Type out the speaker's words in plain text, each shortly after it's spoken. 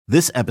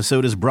This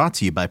episode is brought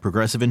to you by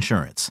Progressive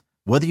Insurance.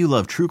 Whether you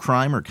love true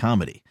crime or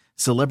comedy,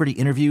 celebrity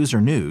interviews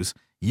or news,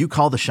 you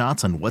call the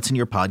shots on what's in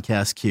your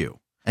podcast queue.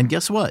 And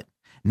guess what?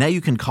 Now you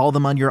can call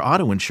them on your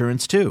auto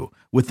insurance too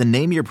with the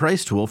Name Your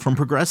Price tool from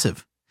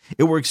Progressive.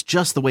 It works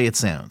just the way it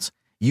sounds.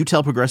 You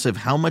tell Progressive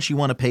how much you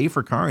want to pay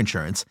for car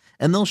insurance,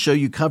 and they'll show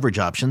you coverage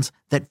options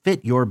that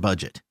fit your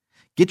budget.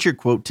 Get your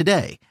quote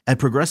today at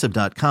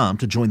Progressive.com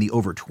to join the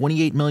over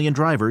 28 million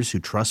drivers who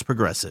trust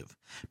Progressive.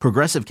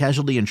 Progressive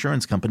Casualty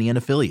Insurance Company and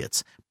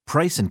Affiliates.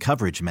 Price and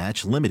coverage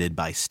match limited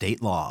by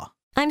state law.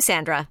 I'm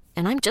Sandra,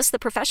 and I'm just the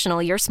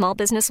professional your small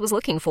business was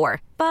looking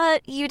for.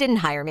 But you didn't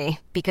hire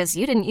me because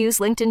you didn't use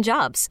LinkedIn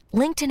Jobs.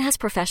 LinkedIn has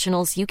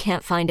professionals you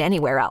can't find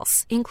anywhere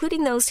else,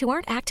 including those who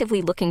aren't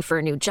actively looking for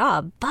a new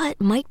job, but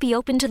might be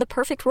open to the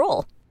perfect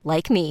role,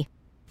 like me.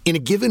 In a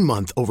given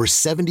month, over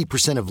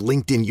 70% of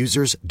LinkedIn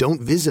users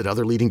don't visit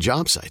other leading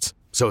job sites.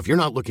 So if you're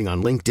not looking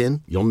on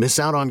LinkedIn, you'll miss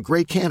out on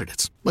great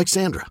candidates like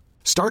Sandra.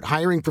 Start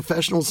hiring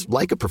professionals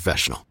like a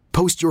professional.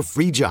 Post your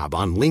free job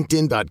on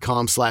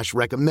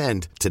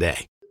linkedin.com/recommend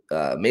today.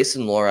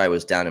 Mason Lohrei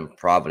was down in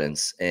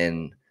Providence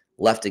and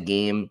left a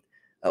game.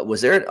 Was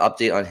there an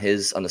update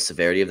on the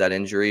severity of that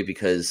injury?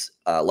 Because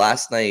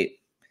last night,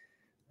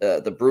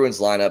 the Bruins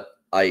lineup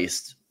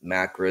iced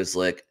Matt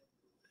Grzelcyk,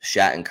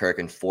 Shattenkirk,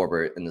 and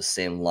Forbort in the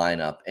same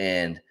lineup.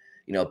 And,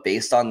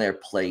 based on their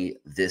play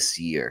this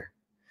year,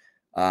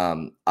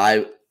 in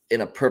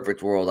a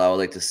perfect world, I would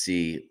like to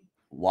see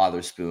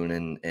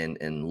Wotherspoon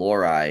and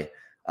Lohrei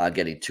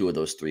getting two of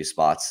those three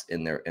spots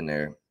in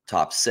their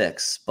top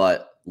six.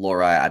 But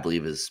Lohrei, I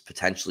believe, is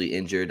potentially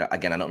injured.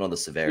 Again, I don't know the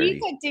severity.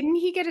 Didn't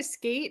he get a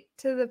skate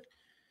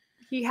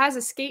he has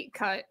a skate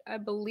cut, I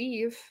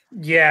believe.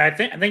 Yeah, I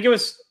think it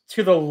was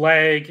to the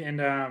leg.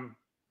 And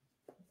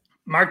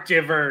Mark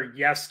Diver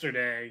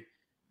yesterday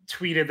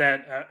tweeted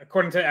that,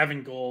 according to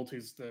Evan Gold,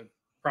 who's the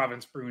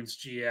Providence Bruins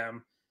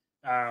GM,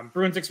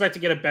 Bruins expect to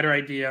get a better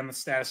idea on the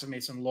status of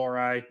Mason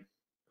Lohrei,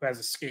 who has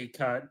a skate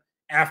cut,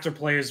 after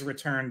players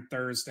return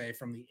Thursday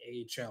from the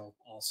AHL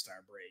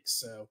All-Star break.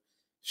 So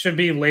should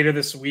be later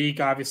this week.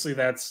 Obviously,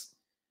 that's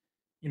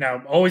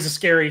always a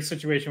scary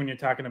situation when you're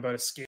talking about a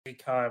skate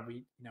cut.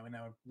 We know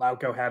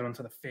Lauko had one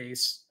to the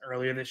face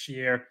earlier this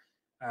year.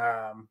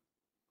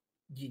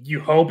 You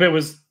hope it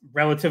was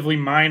relatively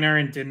minor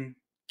and didn't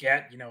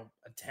get,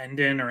 a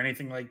tendon or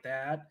anything like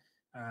that.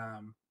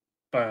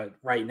 But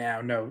right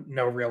now, no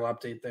real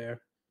update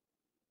there.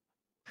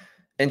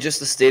 And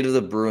just the state of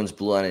the Bruins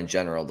blue line in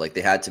general, like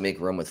they had to make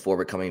room with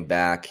Forbort coming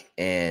back,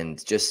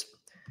 and just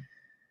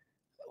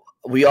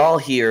we all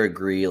here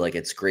agree, like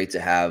it's great to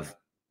have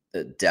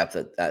the depth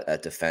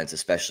at defense,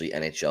 especially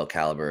NHL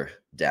caliber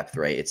depth,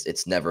 right?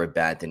 It's never a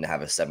bad thing to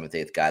have a 7th,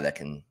 8th guy that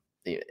can.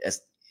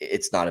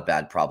 It's not a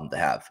bad problem to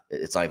have.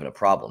 It's not even a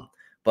problem.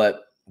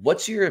 But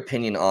what's your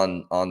opinion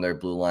on their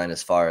blue line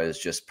as far as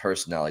just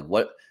personnel? Like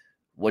what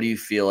do you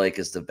feel like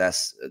is the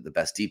best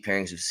deep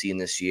pairings you've seen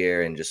this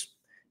year, and just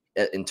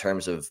in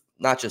terms of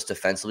not just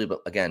defensively, but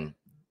again,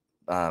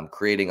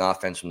 creating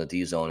offense from the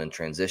D zone and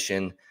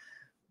transition.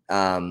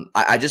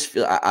 I just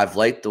feel I've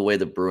liked the way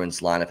the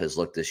Bruins lineup has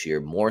looked this year,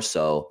 more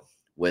so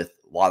with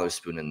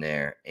Wotherspoon in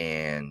there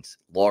and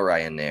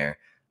Lohrei in there,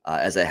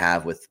 as I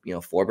have with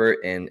Forbort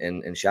and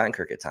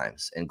Shattenkirk at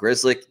times. And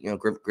Grzelcyk,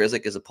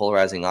 Grzelcyk is a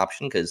polarizing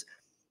option because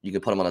you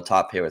can put him on a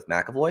top pair with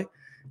McAvoy,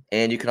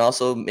 and you can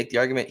also make the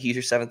argument he's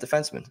your 7th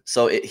defenseman.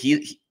 So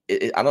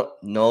I don't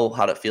know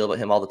how to feel about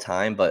him all the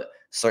time, but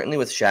certainly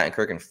with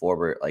Shattenkirk and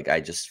Forbort, like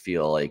I just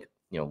feel like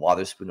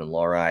Wotherspoon and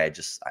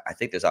Lohrei, I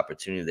think there's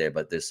opportunity there,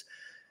 but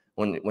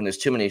when there's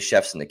too many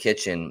chefs in the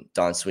kitchen,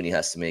 Don Sweeney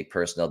has to make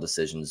personnel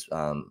decisions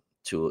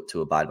to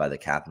abide by the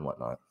cap and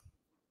whatnot.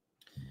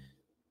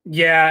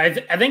 Yeah,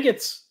 I think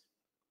it's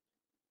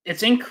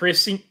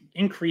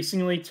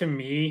increasingly to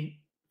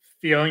me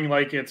feeling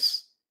like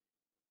it's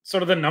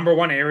sort of the number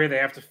one area they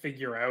have to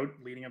figure out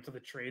leading up to the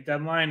trade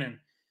deadline. And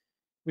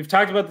we've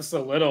talked about this a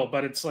little,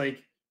 but it's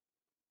like,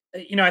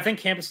 I think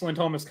Campus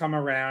Lindholm has come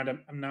around.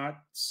 I'm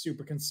not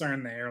super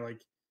concerned there.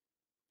 Like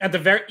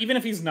even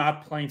if he's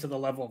not playing to the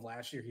level of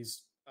last year,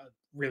 he's a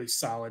really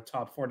solid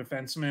top 4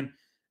 defenseman.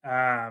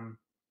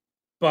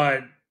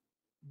 But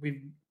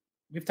we've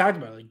talked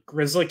about it. Like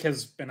Grzelcyk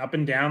has been up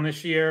and down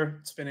this year.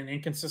 It's been an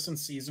inconsistent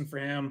season for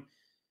him.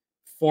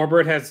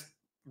 Forbort has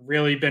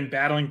really been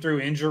battling through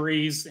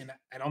injuries, and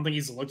I don't think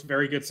he's looked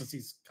very good since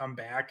he's come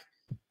back.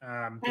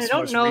 I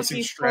don't know if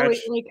he's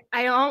fully, like,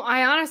 I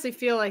honestly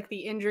feel like the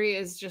injury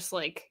is just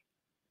like,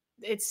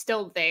 it's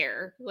still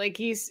there. Like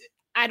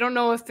I don't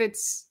know if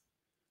it's,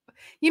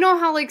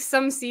 how like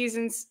some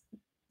seasons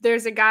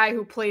there's a guy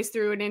who plays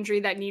through an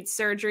injury that needs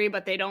surgery,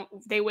 but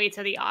they wait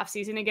till the off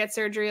season to get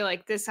surgery.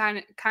 Like this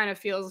kind of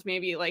feels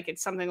maybe like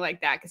it's something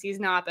like that, because he's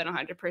not been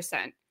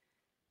 100%.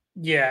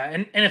 Yeah.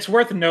 And it's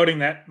worth noting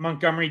that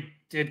Montgomery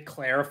did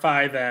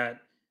clarify that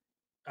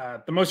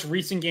the most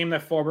recent game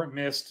that Forbort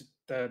missed,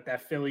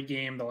 that Philly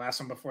game, the last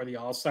one before the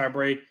All-Star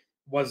break,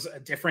 was a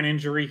different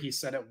injury. He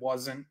said it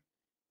wasn't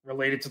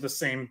related to the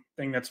same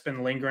thing that's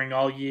been lingering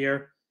all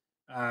year.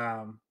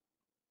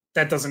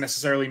 That doesn't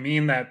necessarily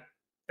mean that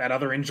that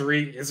other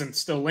injury isn't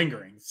still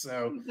lingering.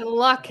 So the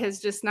luck has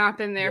just not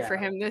been there for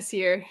him this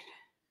year.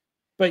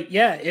 But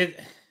yeah,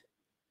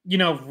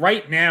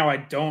 right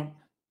now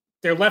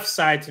their left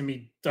side to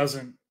me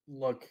doesn't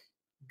look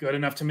good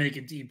enough to make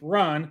a deep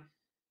run.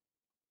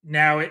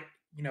 Now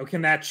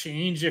can that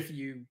change if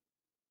you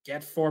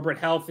get Forbort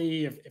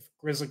healthy, if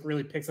Grzelcyk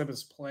really picks up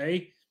his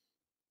play?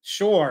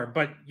 Sure,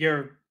 but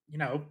you're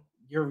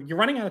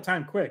running out of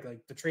time quick.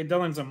 Like, the trade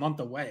deadline's a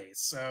month away.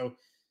 So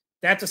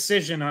that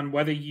decision on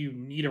whether you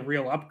need a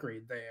real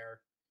upgrade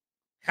there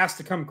has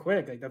to come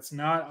quick. Like, that's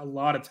not a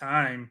lot of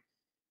time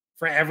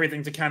for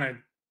everything to kind of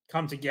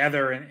come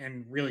together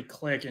and really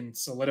click and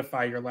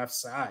solidify your left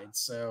side.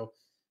 So,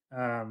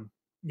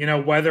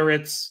 whether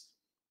it's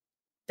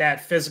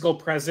that physical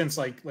presence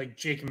like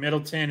Jake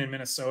Middleton in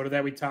Minnesota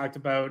that we talked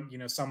about,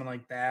 someone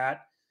like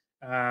that.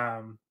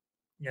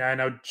 I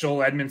know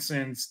Joel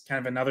Edmondson's kind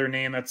of another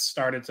name that's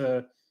started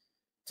to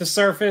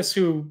surface,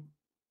 who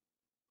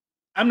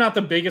I'm not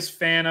the biggest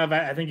fan of.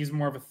 I think he's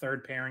more of a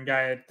third pairing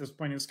guy at this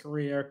point in his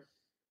career.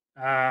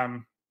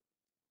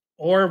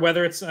 Or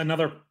whether it's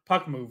another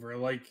puck mover,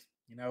 like,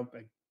 a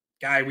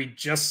guy we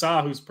just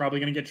saw who's probably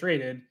going to get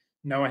traded,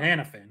 Noah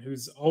Hannafin,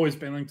 who's always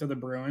been linked to the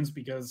Bruins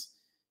because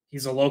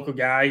he's a local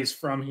guy. He's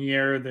from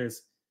here.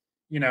 There's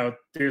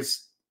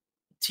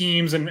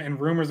teams and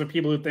rumors of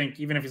people who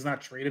think even if he's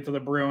not traded to the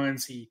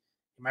Bruins, he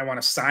might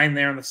want to sign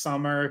there in the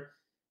summer.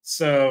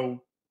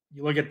 So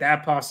you look at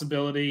that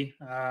possibility.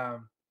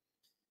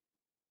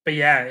 But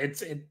yeah,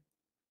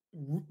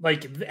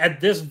 like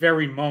at this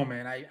very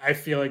moment, I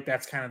feel like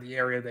that's kind of the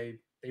area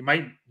they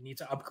might need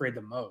to upgrade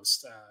the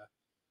most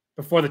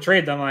before the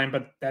trade deadline,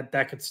 but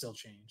that could still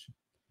change.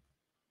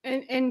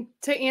 And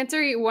to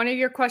answer one of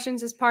your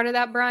questions as part of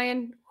that,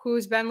 Brian,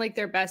 who's been like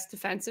their best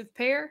defensive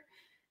pair?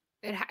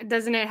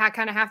 Doesn't it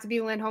kind of have to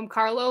be Lindholm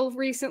Carlo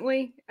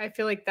recently? I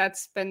feel like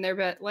that's been their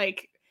bet.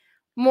 Like,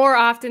 more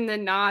often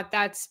than not,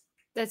 that's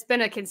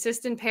been a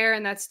consistent pair,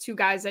 and that's two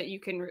guys that you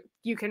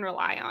can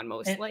rely on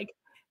most.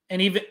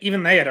 And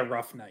even they had a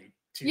rough night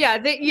too.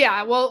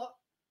 Yeah. Well,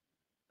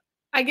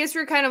 I guess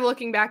we're kind of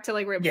looking back to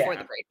like right before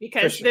the break,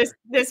 because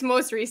this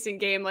most recent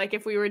game, like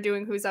if we were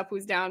doing who's up,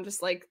 who's down,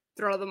 just like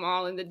throw them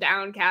all in the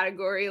down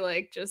category,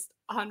 like just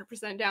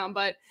 100% down.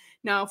 But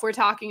no, if we're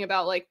talking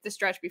about like the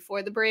stretch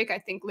before the break, I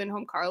think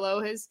Lindholm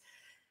Carlo has,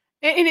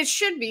 and it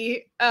should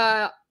be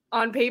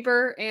on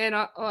paper and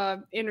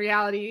in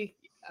reality,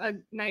 a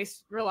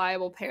nice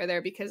reliable pair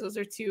there, because those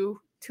are two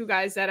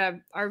guys that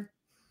are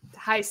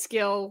high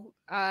skill,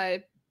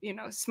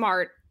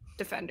 smart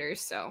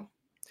defenders. So.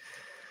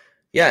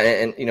 Yeah,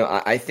 and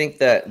I think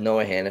that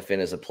Noah Hannafin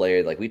is a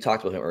player, like we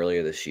talked about him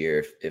earlier this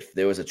year. If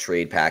there was a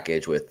trade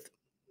package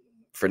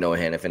for Noah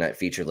Hannafin that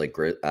featured like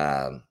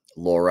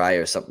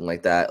Lohrei or something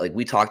like that, like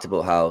we talked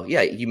about how,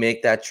 yeah, you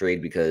make that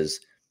trade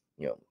because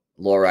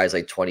Lohrai's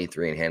like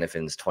 23 and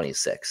Hannafin's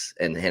 26,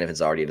 and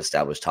Hannafin's already an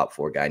established top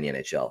 4 guy in the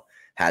NHL,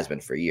 has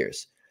been for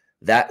years.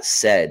 That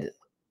said,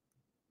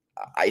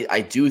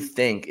 I do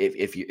think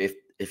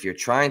if you're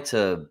trying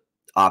to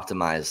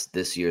optimize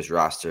this year's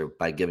roster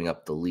by giving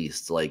up the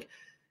least, like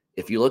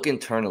if you look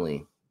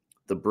internally,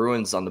 the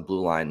Bruins on the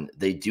blue line,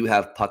 they do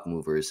have puck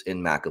movers in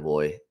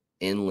McAvoy,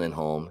 in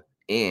Lindholm,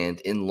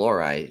 and in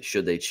Lohrei,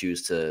 should they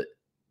choose to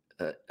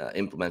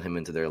implement him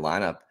into their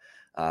lineup,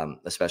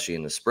 especially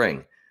in the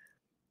spring.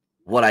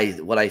 What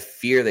I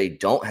fear they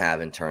don't have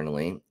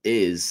internally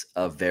is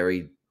a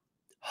very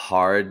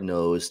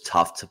hard-nosed,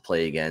 tough to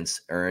play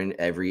against, earn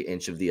every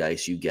inch of the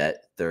ice you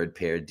get, third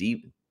pair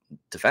deep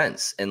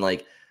defense. And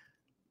like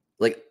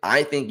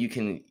I think you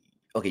can.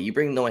 Okay, you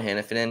bring Noah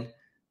Hannafin in,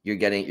 you're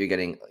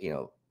getting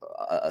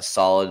a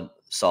solid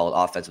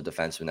offensive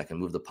defenseman that can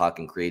move the puck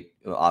and create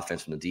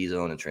offense from the D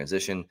zone and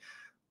transition.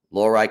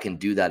 Lohrei can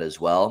do that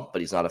as well,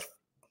 but he's not a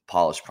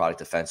polished product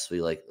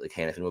defensively like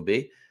Hannafin would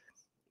be.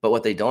 But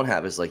what they don't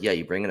have is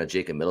you bring in a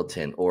Jacob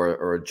Middleton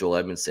or a Joel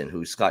Edmondson,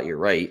 who, Scott, you're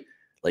right,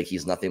 like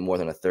he's nothing more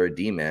than a third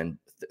D man,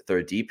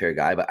 third D pair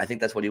guy. But I think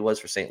that's what he was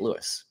for St.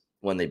 Louis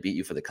when they beat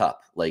you for the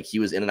cup. Like, he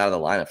was in and out of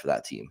the lineup for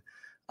that team.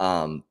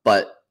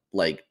 But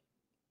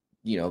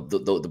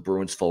the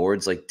Bruins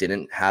forwards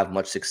didn't have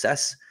much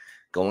success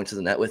going to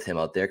the net with him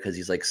out there, because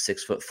he's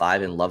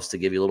 6'5" and loves to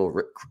give you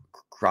little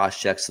cross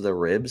checks to the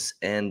ribs,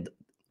 and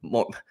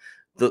more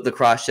the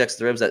cross checks to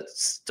the ribs that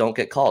don't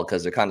get called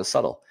because they're kind of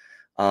subtle.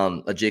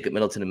 A Jacob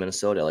Middleton in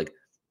Minnesota,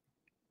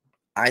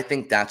 I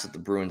think that's what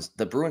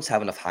the Bruins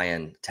have enough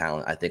high-end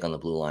talent, I think, on the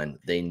blue line.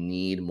 They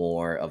need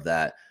more of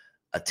that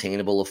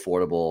attainable,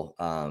 affordable,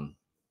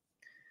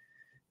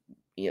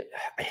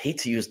 I hate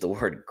to use the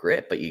word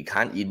grit, but you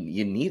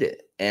need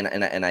it.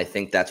 And I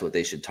think that's what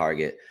they should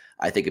target.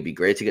 I think it'd be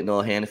great to get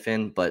Noah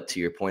Hannafin, but to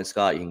your point,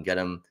 Scott, you can get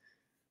him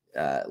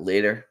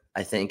later.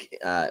 I think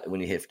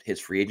when he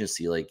hits free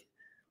agency,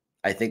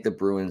 I think the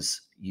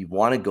Bruins, you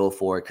want to go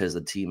for it because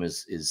the team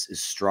is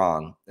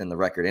strong and the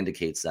record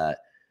indicates that.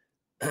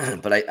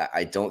 But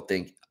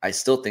I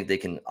still think they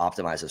can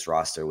optimize this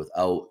roster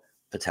without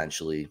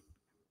potentially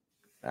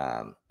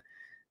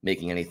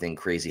making anything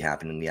crazy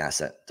happen in the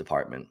asset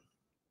department.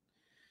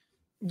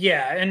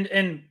 Yeah,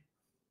 and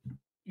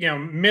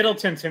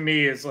Middleton to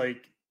me is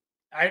like,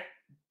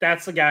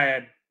 that's the guy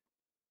I'd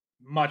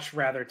much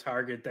rather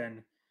target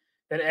than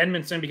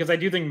Edmondson, because I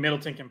do think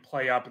Middleton can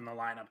play up in the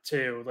lineup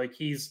too. Like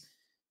he's,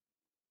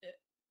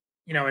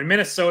 in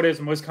Minnesota, his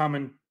most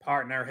common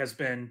partner has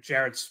been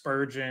Jared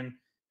Spurgeon,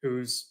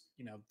 who's,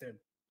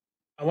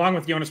 along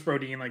with Jonas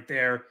Brodin, like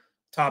they're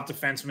top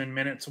defenseman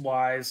minutes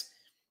wise,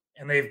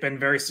 and they've been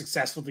very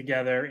successful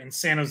together. In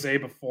San Jose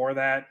before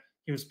that,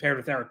 he was paired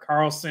with Erik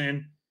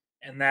Karlsson,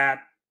 and that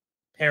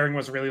pairing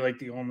was really like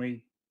the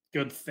only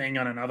good thing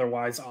on an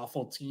otherwise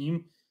awful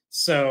team.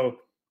 So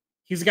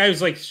he's a guy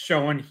who's like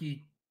showing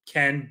he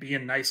can be a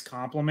nice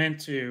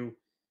complement to,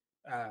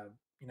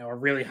 a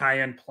really high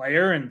end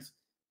player. And,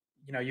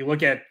 you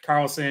look at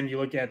Karlsson, you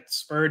look at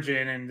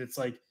Spurgeon, and it's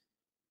like,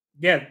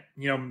 yeah,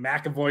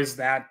 McAvoy's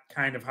that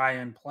kind of high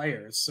end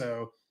player.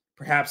 So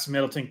perhaps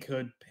Middleton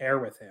could pair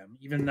with him,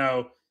 even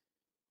though,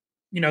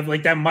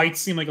 like that might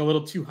seem like a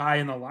little too high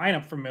in the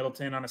lineup for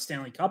Middleton on a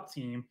Stanley Cup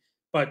team.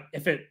 But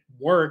if it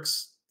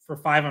works for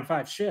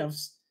 5-on-5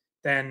 shifts,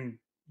 then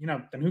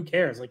who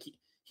cares? Like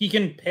he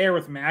can pair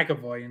with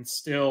McAvoy and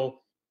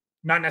still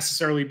not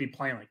necessarily be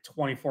playing like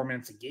 24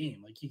 minutes a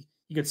game. Like he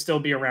could still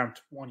be around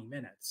 20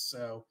 minutes.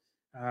 So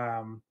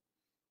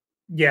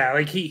yeah,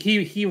 like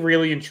he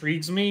really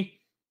intrigues me.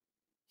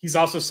 He's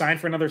also signed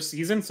for another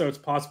season, so it's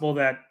possible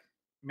that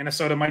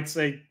Minnesota might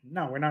say,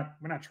 no, we're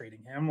not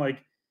trading him.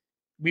 Like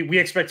we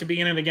expect to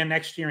be in it again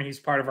next year, and he's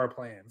part of our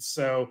plans.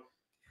 So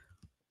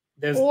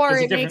there's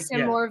it makes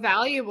him more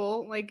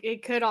valuable. Like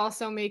it could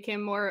also make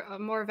him a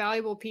more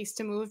valuable piece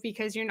to move,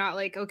 because you're not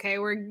like, okay,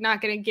 we're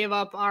not going to give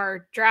up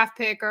our draft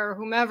pick or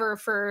whomever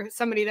for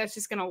somebody that's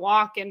just going to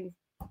walk in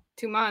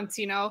 2 months,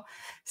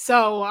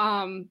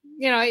 So,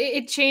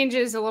 it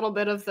changes a little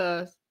bit of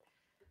the,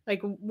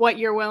 like what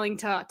you're willing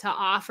to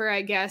offer,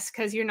 I guess.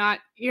 Cause you're not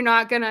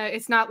gonna,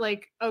 it's not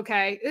like,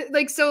 okay.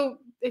 Like, so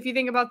if you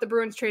think about the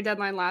Bruins trade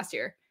deadline last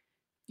year,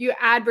 you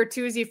add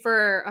Bertuzzi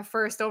for a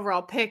first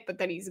overall pick, but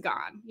then he's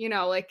gone,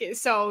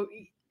 so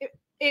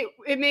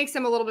it makes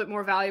him a little bit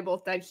more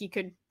valuable that he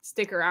could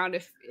stick around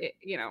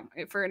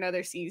for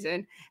another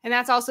season. And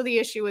that's also the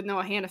issue with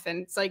Noah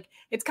Hannafin. It's like,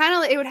 it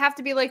would have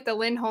to be like the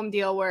Lindholm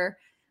deal where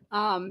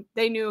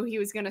they knew he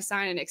was going to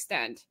sign and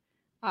extend.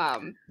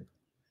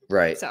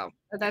 Right. So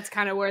that's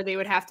kind of where they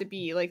would have to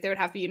be. Like there would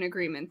have to be an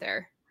agreement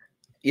there.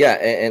 Yeah.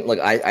 And look,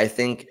 I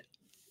think,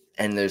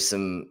 and there's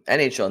some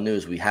NHL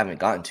news we haven't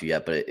gotten to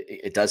yet, but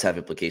it does have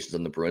implications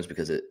on the Bruins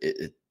because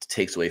it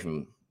takes away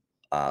from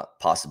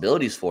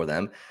possibilities for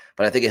them.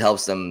 But I think it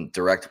helps them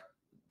direct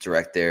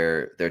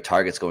their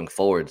targets going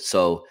forward.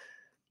 So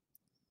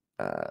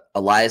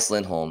Elias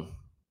Lindholm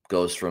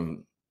goes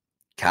from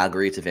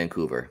Calgary to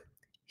Vancouver.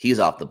 He's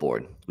off the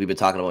board. We've been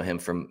talking about him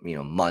for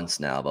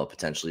months now about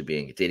potentially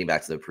dating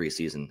back to the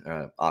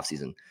preseason,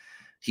 offseason.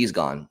 He's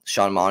gone.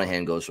 Sean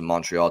Monahan goes from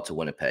Montreal to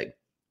Winnipeg.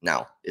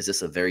 Now, is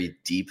this a very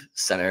deep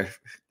center,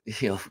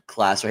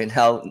 class right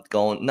now?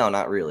 No,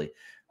 not really.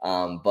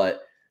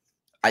 But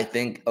I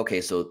think,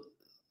 okay, so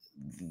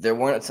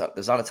there's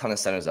not a ton of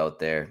centers out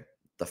there.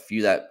 The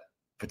few that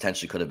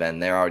potentially could have been,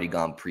 they're already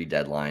gone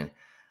pre-deadline.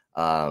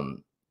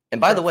 And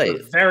by the way,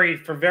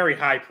 for very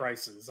high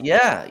prices.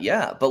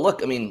 Yeah. But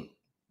look, I mean,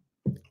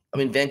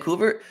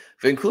 Vancouver's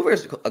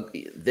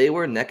they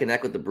were neck and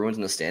neck with the Bruins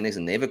in the standings,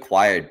 and they've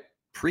acquired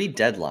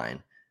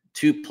pre-deadline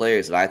 2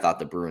 players that I thought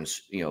the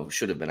Bruins,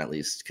 should have been at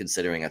least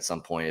considering at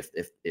some point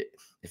if it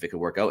could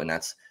work out, and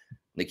that's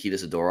Nikita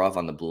Zadorov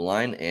on the blue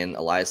line and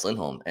Elias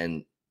Lindholm.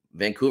 And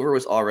Vancouver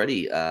was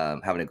already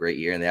having a great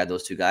year, and they had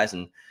those 2 guys,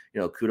 and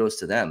kudos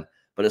to them.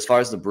 But as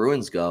far as the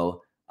Bruins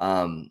go,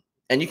 and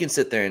you can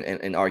sit there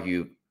and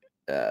argue,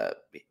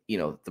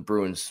 the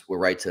Bruins were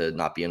right to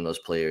not be in those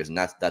players, and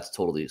that's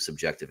totally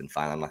subjective and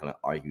fine. I'm not going to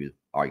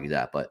argue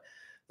that, but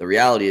the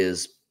reality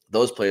is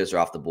those players are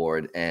off the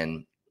board.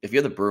 And if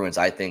you're the Bruins,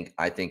 I think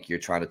you're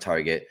trying to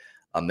target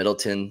a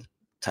Middleton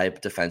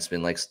type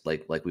defenseman,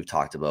 like we've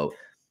talked about,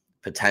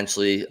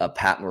 potentially a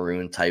Pat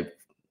Maroon type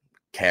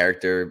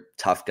character,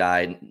 tough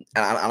guy. And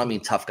I don't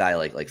mean tough guy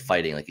like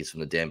fighting like he's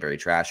from the Danbury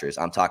Trashers.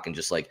 I'm talking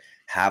just like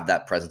have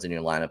that presence in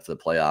your lineup for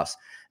the playoffs,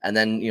 and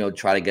then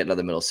try to get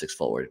another middle 6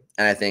 forward.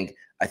 And I think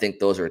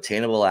those are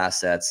attainable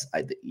assets.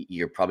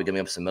 You're probably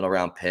giving up some middle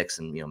round picks,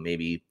 and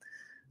maybe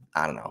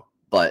I don't know,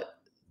 but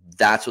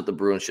that's what the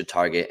Bruins should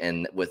target.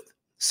 And with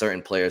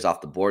certain players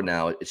off the board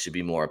now, it should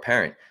be more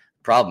apparent.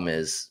 Problem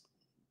is,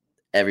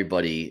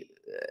 everybody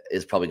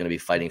is probably going to be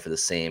fighting for the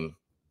same,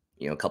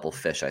 couple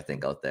fish, I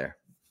think, out there.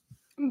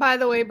 By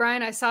the way,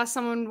 Brian, I saw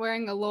someone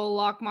wearing a Lowell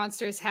Lock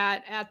Monsters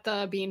hat at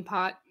the Bean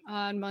Pot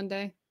on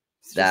Monday.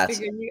 So I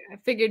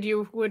figured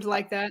you would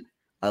like that.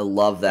 I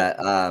love that.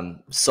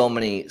 So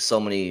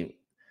many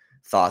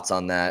thoughts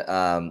on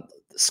that.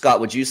 Scott,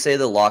 would you say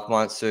the Lock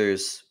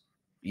Monsters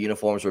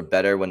uniforms were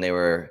better when they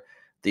were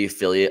the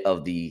affiliate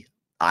of the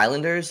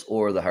Islanders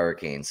or the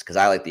Hurricanes? Because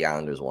I like the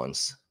Islanders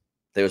ones.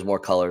 There was more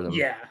color in them.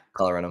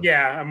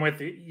 Yeah, I'm with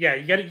you. Yeah,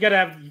 you gotta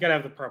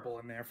have the purple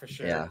in there for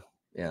sure.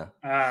 Yeah.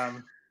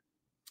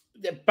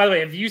 By the way,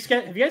 have you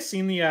guys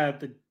seen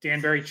the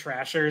Danbury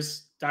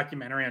Trashers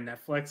documentary on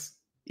Netflix?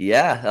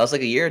 Yeah, that was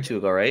like a year or two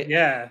ago, right?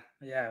 Yeah,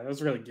 that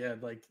was really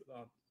good. Like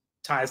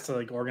ties to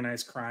like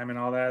organized crime and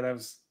all that. That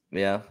was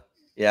yeah.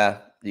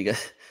 You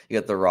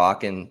got The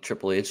Rock and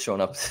Triple H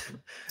showing up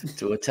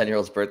to a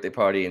 10-year-old's birthday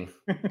party in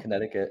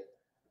Connecticut.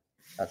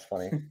 That's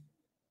funny.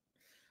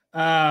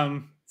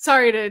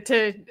 Sorry to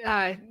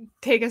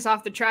take us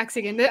off the tracks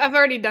again. I've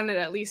already done it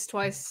at least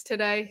twice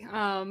today,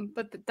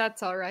 but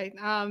that's all right.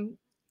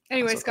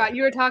 Anyway, Scott,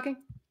 you were talking?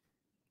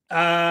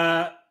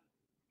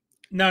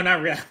 No,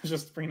 not really. I was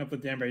just bringing up the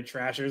Danbury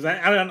Trashers.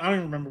 I don't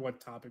even remember what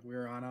topic we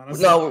were on,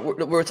 honestly. No,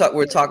 we're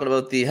talking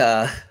about the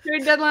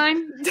trade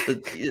deadline.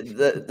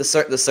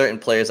 the certain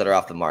players that are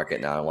off the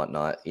market now and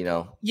whatnot.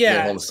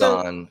 Yeah.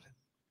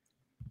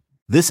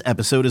 This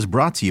episode is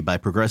brought to you by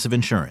Progressive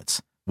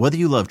Insurance. Whether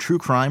you love true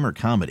crime or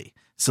comedy,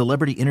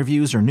 celebrity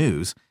interviews or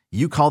news,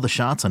 you call the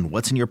shots on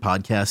what's in your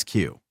podcast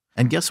queue.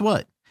 And guess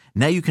what?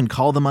 Now you can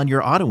call them on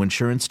your auto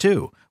insurance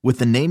too with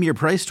the Name Your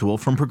Price tool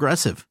from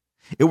Progressive.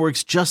 It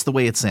works just the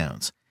way it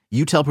sounds.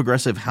 You tell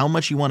Progressive how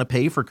much you want to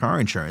pay for car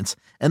insurance,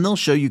 and they'll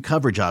show you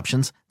coverage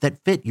options that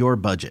fit your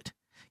budget.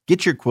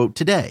 Get your quote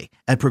today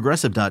at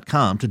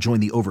Progressive.com to join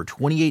the over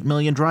 28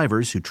 million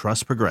drivers who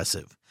trust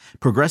Progressive.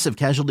 Progressive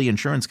Casualty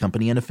Insurance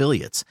Company and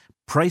Affiliates.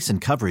 Price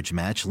and coverage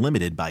match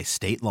limited by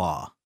state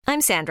law. I'm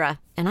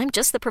Sandra, and I'm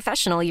just the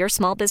professional your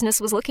small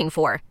business was looking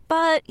for.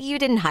 But you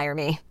didn't hire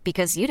me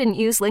because you didn't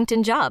use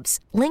LinkedIn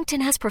Jobs.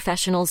 LinkedIn has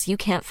professionals you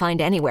can't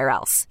find anywhere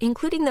else,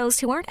 including those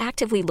who aren't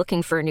actively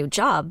looking for a new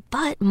job,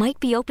 but might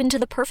be open to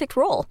the perfect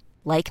role,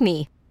 like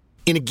me.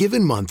 In a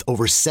given month,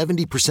 over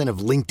 70% of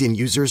LinkedIn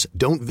users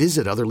don't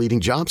visit other leading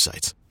job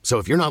sites. So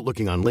if you're not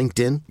looking on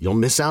LinkedIn, you'll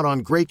miss out on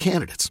great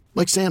candidates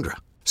like Sandra.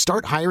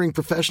 Start hiring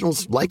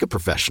professionals like a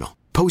professional.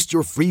 Post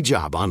your free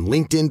job on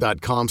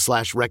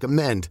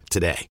linkedin.com/recommend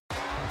today.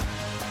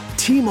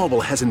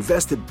 T-Mobile has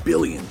invested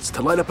billions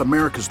to light up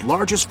America's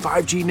largest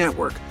 5G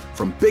network,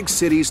 from big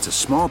cities to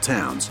small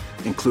towns,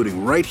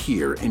 including right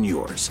here in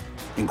yours.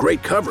 And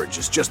great coverage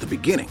is just the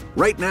beginning.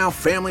 Right now,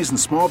 families and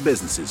small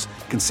businesses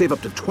can save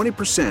up to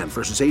 20%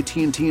 versus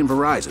AT&T and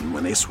Verizon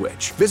when they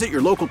switch. Visit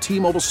your local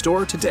T-Mobile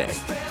store today.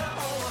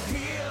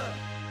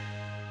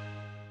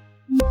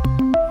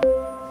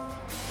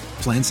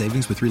 Plan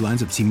savings with 3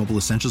 lines of T-Mobile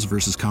Essentials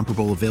versus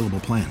comparable available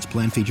plans.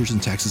 Plan features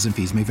and taxes and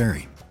fees may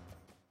vary.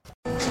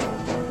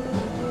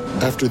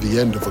 After the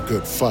end of a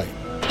good fight,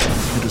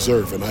 you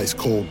deserve an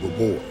ice-cold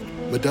reward.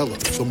 Modelo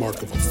is the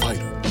mark of a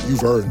fighter.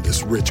 You've earned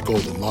this rich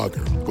golden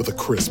lager with a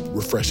crisp,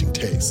 refreshing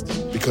taste.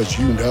 Because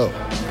you know,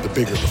 the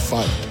bigger the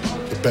fight,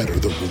 the better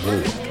the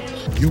reward.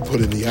 You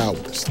put in the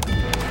hours,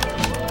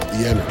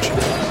 the energy,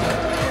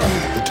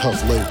 the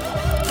tough labor.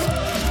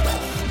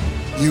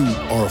 You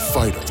are a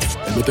fighter,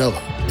 and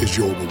Modelo is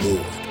your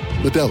reward.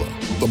 Modelo,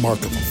 the mark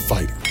of a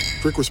fighter.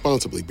 Drink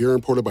responsibly. Beer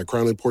imported by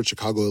Crown Imports,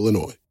 Chicago,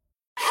 Illinois.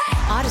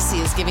 Odyssey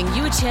is giving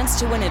you a chance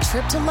to win a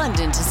trip to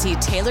London to see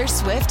Taylor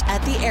Swift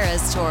at the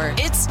Eras Tour.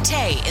 It's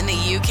Tay in the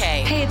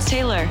UK. Hey, it's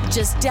Taylor.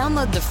 Just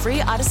download the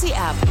free Odyssey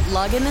app,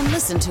 log in and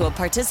listen to a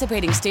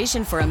participating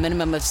station for a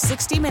minimum of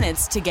 60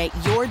 minutes to get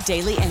your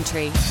daily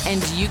entry.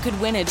 And you could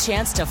win a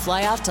chance to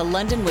fly off to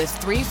London with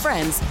 3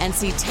 friends and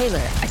see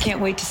Taylor. I can't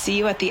wait to see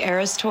you at the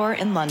Eras Tour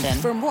in London.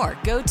 For more,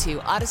 go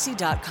to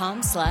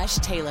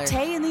odyssey.com/Taylor.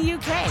 Tay in the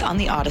UK. It's on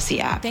the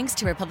Odyssey app. Thanks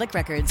to Republic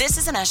Records. This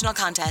is a national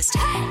contest.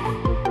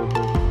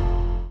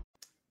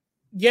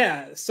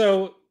 Yeah,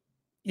 so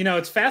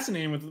it's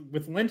fascinating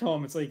with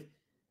Lindholm. It's like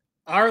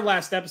our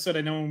last episode.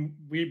 I know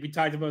we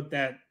talked about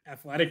that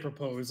Athletic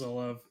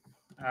proposal of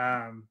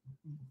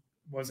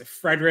was it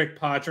Frederick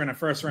Poitras and a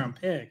first round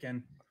pick,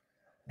 and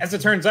as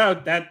it turns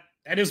out, that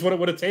is what it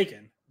would have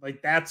taken.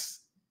 Like that's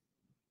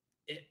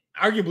it,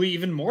 arguably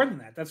even more than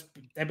that.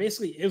 That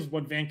basically is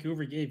what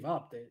Vancouver gave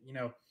up. That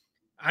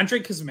Andrei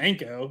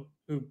Kuzmenko,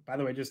 who by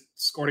the way just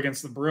scored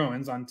against the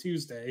Bruins on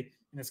Tuesday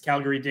in his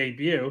Calgary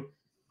debut.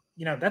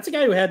 That's a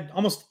guy who had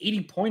almost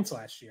 80 points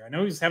last year. I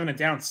know he's having a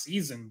down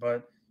season,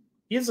 but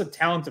he is a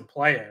talented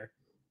player.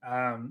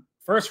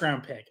 First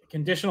round pick, a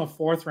conditional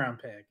 4th round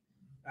pick,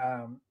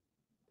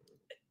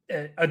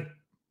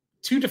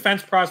 2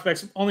 defense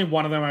prospects. Only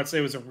one of them I'd say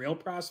was a real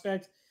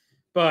prospect,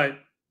 but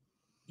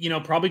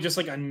probably just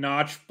like a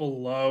notch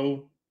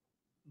below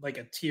like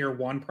a tier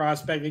 1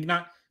 prospect. Like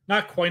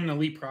not quite an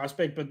elite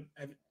prospect, but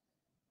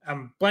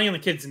I'm blanking on the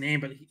kid's name,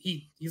 but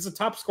he's a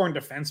top scoring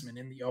defenseman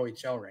in the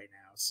OHL right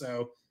now.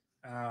 So,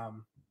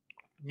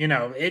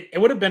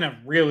 it would have been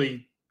a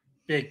really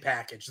big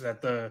package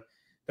that the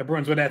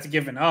Bruins would have to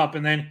given up.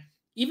 And then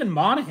even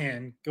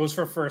Monahan goes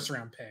for a 1st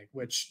round pick,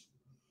 which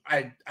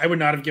I would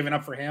not have given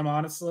up for him,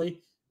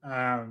 honestly.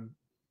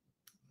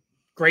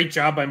 Great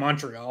job by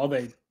Montreal.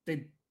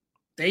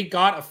 They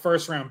got a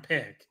 1st round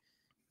pick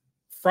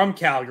from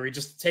Calgary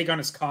just to take on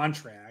his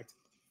contract,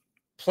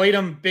 played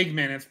him big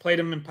minutes, played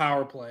him in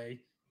power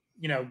play,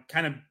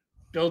 kind of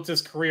built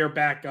his career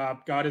back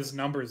up, got his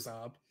numbers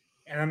up.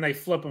 And then they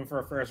flip him for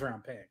a 1st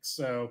round pick.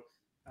 So,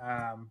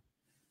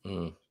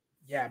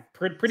 yeah,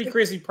 pretty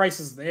crazy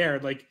prices there.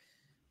 Like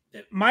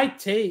my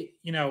take,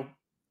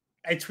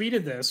 I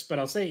tweeted this, but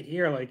I'll say it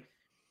here. Like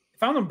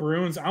found the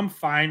Bruins, I'm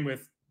fine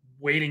with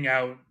waiting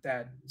out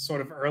that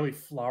sort of early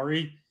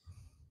flurry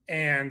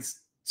and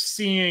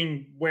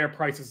seeing where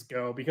prices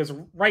go, because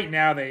right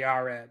now they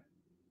are at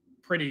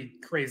pretty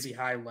crazy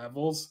high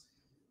levels.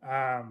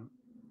 And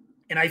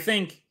I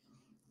think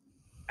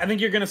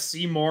you're going to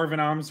see more of an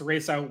arms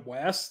race out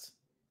west,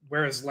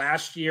 whereas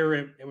last year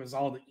it was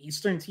all the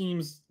Eastern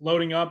teams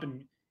loading up,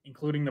 and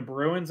including the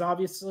Bruins,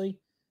 obviously.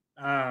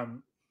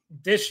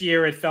 This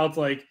year it felt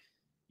like,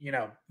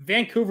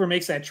 Vancouver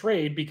makes that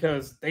trade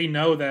because they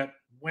know that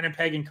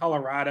Winnipeg and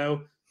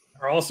Colorado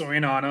are also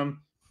in on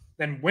them.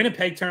 Then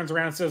Winnipeg turns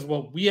around and says,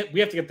 well, we have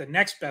to get the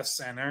next best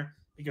center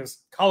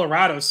because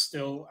Colorado's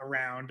still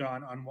around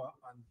on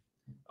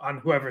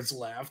whoever's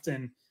left.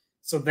 And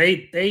so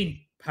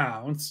they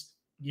pounce.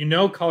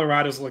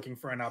 Colorado's looking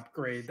for an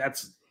upgrade.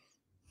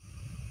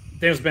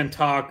 There's been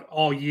talk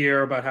all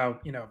year about how,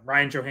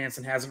 Ryan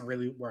Johansson hasn't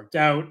really worked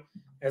out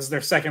as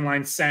their second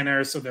line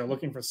center. So they're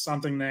looking for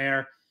something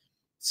there.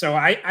 So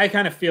I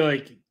kind of feel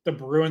like the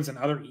Bruins and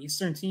other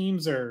Eastern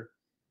teams are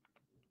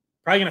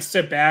probably going to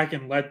sit back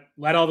and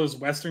let all those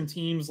Western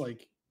teams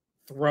like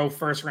throw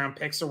first round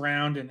picks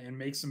around and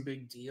make some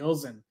big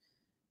deals. And,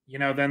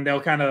 then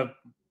they'll kind of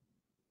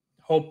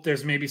hope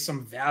there's maybe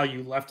some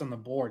value left on the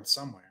board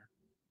somewhere.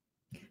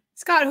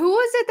 Scott, who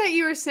was it that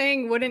you were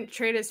saying wouldn't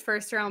trade his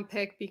first round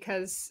pick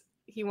because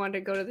he wanted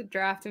to go to the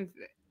draft? And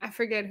I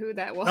forget who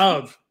that was.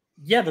 Oh,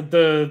 yeah,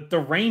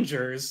 the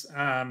Rangers.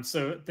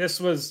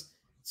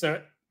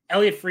 So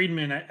Elliot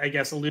Friedman, I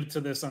guess, alluded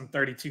to this on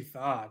 32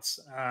 Thoughts.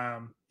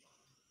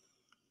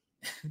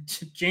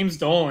 James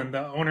Dolan,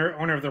 the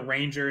owner of the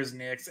Rangers,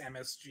 Knicks,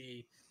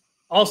 MSG,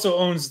 also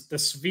owns the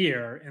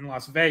Sphere in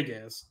Las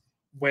Vegas,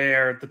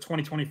 where the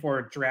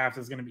 2024 draft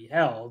is going to be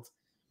held.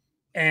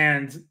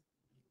 And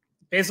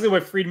basically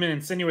what Friedman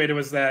insinuated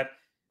was that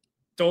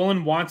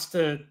Dolan wants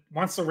the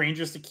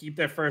Rangers to keep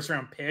their first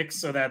round picks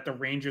so that the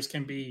Rangers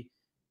can be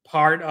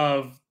part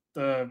of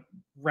the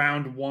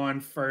round one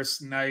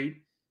first night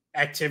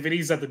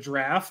activities at the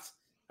draft,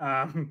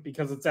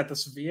 because it's at the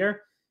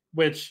Sphere,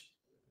 which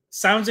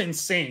sounds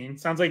insane.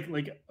 Sounds like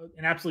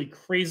an absolutely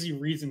crazy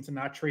reason to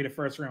not trade a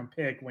first round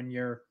pick when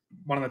you're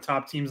one of the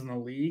top teams in the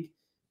league.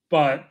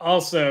 But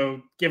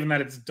also, given that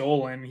it's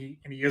Dolan, he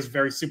is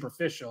very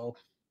superficial,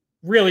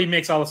 really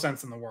makes all the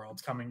sense in the world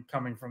coming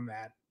from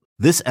that.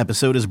 This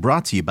episode is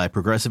brought to you by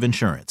Progressive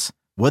Insurance.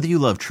 Whether you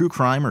love true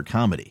crime or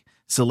comedy,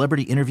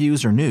 celebrity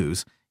interviews or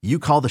news, you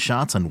call the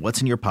shots on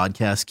what's in your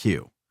podcast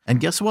queue.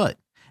 And guess what?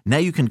 Now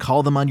you can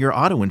call them on your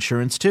auto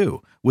insurance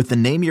too with the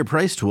Name Your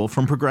Price tool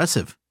from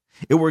Progressive.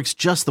 It works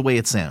just the way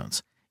it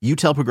sounds. You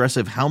tell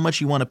Progressive how much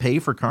you want to pay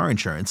for car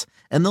insurance,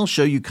 and they'll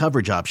show you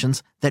coverage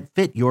options that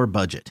fit your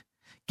budget.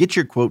 Get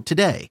your quote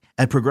today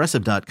at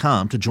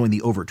Progressive.com to join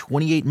the over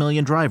 28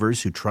 million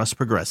drivers who trust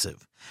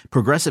Progressive.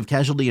 Progressive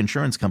Casualty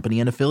Insurance Company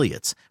and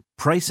Affiliates.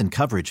 Price and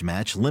coverage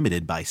match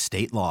limited by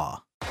state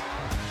law.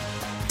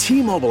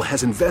 T-Mobile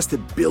has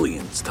invested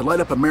billions to light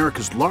up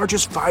America's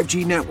largest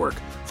 5G network,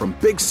 from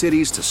big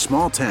cities to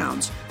small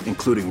towns,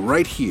 including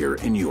right here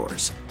in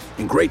yours.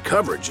 And great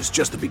coverage is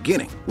just the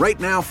beginning. Right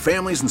now,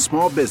 families and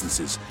small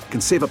businesses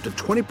can save up to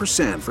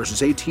 20%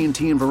 versus AT&T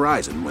and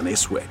Verizon when they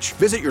switch.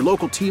 Visit your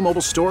local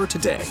T-Mobile store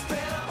today.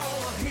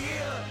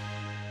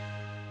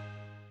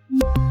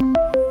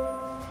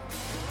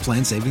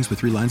 Plan savings with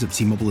 3 lines of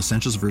T-Mobile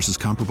Essentials versus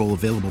comparable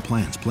available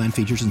plans. Plan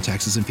features and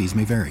taxes and fees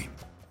may vary.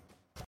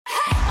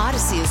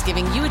 Odyssey is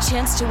giving you a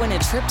chance to win a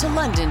trip to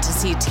London to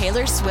see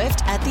Taylor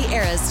Swift at the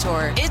Eras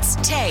Tour. It's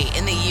Tay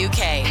in the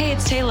UK. Hey,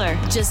 it's Taylor.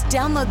 Just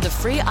download the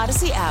free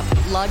Odyssey app,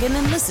 log in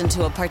and listen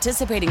to a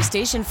participating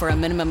station for a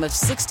minimum of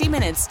 60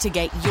 minutes to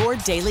get your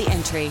daily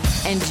entry.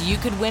 And you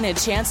could win a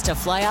chance to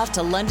fly off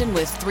to London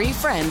with 3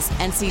 friends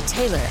and see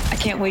Taylor. I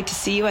can't wait to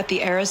see you at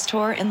the Eras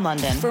Tour in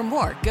London. For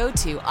more, go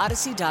to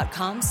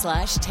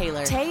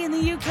odyssey.com/Taylor. Tay in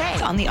the UK.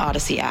 It's on the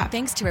Odyssey app.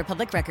 Thanks to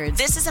Republic Records.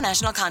 This is a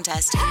national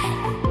contest.